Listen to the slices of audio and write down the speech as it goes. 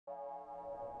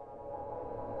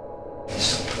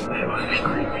was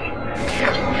creepy.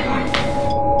 That's more fun.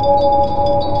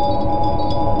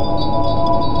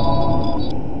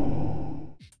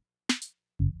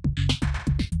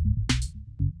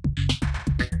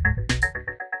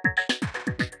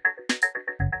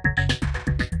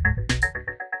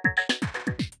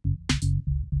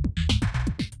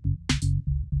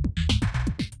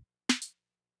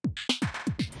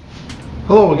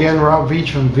 Hello again, Rob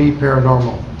Veach from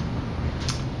Vparanormal.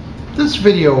 This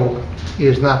video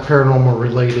is not paranormal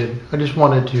related. I just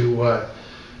wanted to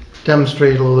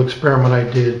demonstrate a little experiment I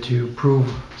did to prove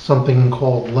something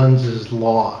called Lenz's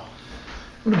Law.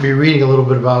 I'm going to be reading a little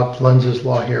bit about Lenz's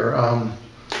Law here.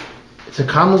 It's a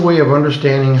common way of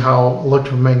understanding how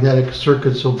electromagnetic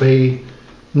circuits obey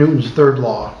Newton's third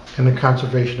law and the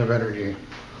conservation of energy.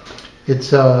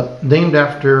 It's named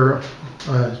after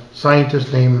a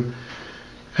scientist named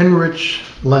Heinrich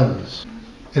Lenz,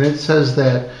 and it says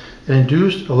that an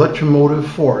induced electromotive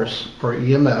force, or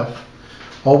EMF,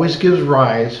 always gives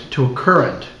rise to a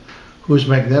current whose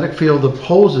magnetic field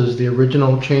opposes the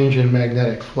original change in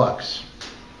magnetic flux.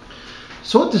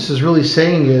 So what this is really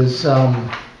saying is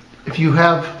if you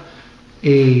have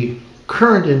a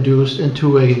current induced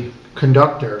into a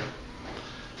conductor,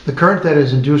 the current that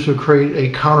is induced will create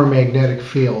a countermagnetic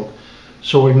field.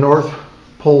 So a north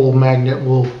pole magnet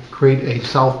will create a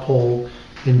south pole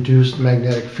induced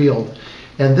magnetic field,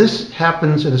 and this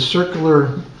happens in a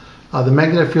circular, the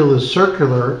magnetic field is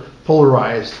circular,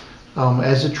 polarized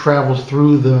as it travels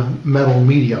through the metal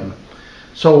medium.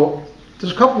 So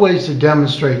there's a couple ways to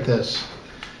demonstrate this.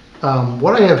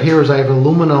 What I have here is I have an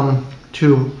aluminum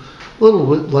tube, a little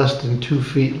bit less than 2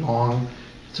 feet long.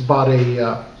 It's about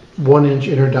a 1-inch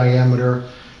inner diameter,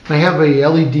 and I have a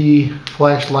LED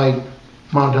flashlight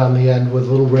mounted on the end with a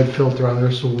little red filter on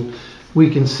there so we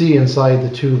can see inside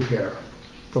the tube here,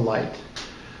 the light.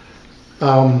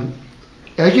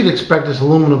 As you'd expect, this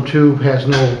aluminum tube has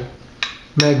no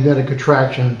magnetic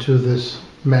attraction to this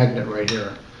magnet right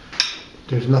here.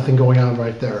 There's nothing going on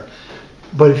right there.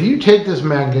 But if you take this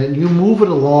magnet and you move it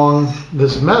along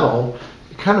this metal,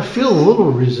 you kind of feel a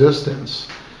little resistance.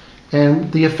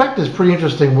 And the effect is pretty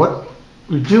interesting. What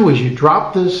you do is you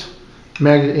drop this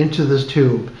magnet into this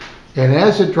tube, and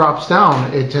as it drops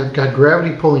down, it's got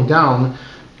gravity pulling down,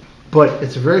 but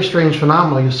it's a very strange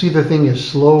phenomenon. You'll see the thing is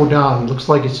slowed down. It looks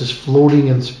like it's just floating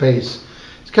in space.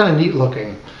 It's kind of neat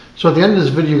looking. So at the end of this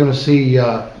video, you're going to see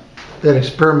that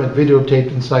experiment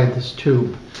videotaped inside this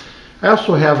tube. I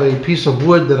also have a piece of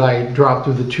wood that I dropped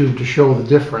through the tube to show the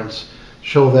difference,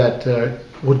 show that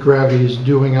what gravity is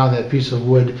doing on that piece of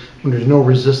wood when there's no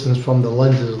resistance from the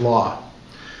Lenz's Law.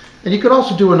 And you could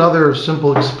also do another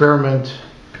simple experiment.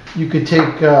 You could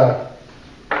take, I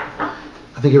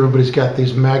think everybody's got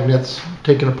these magnets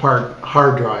taking apart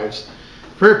hard drives.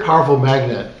 Very powerful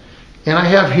magnet. And I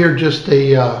have here just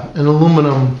an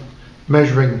aluminum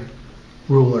measuring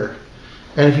ruler.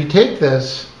 And if you take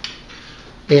this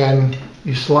and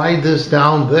you slide this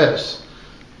down this,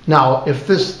 now if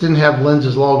this didn't have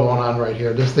Lenz's Law going on right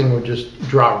here, this thing would just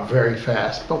drop very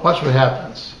fast. But watch what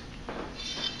happens.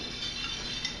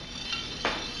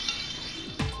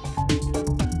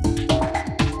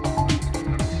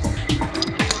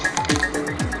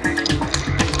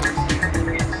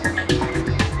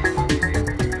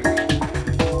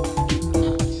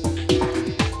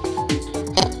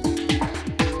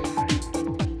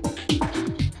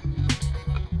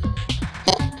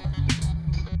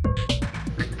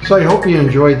 So I hope you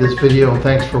enjoyed this video, and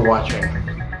thanks for watching.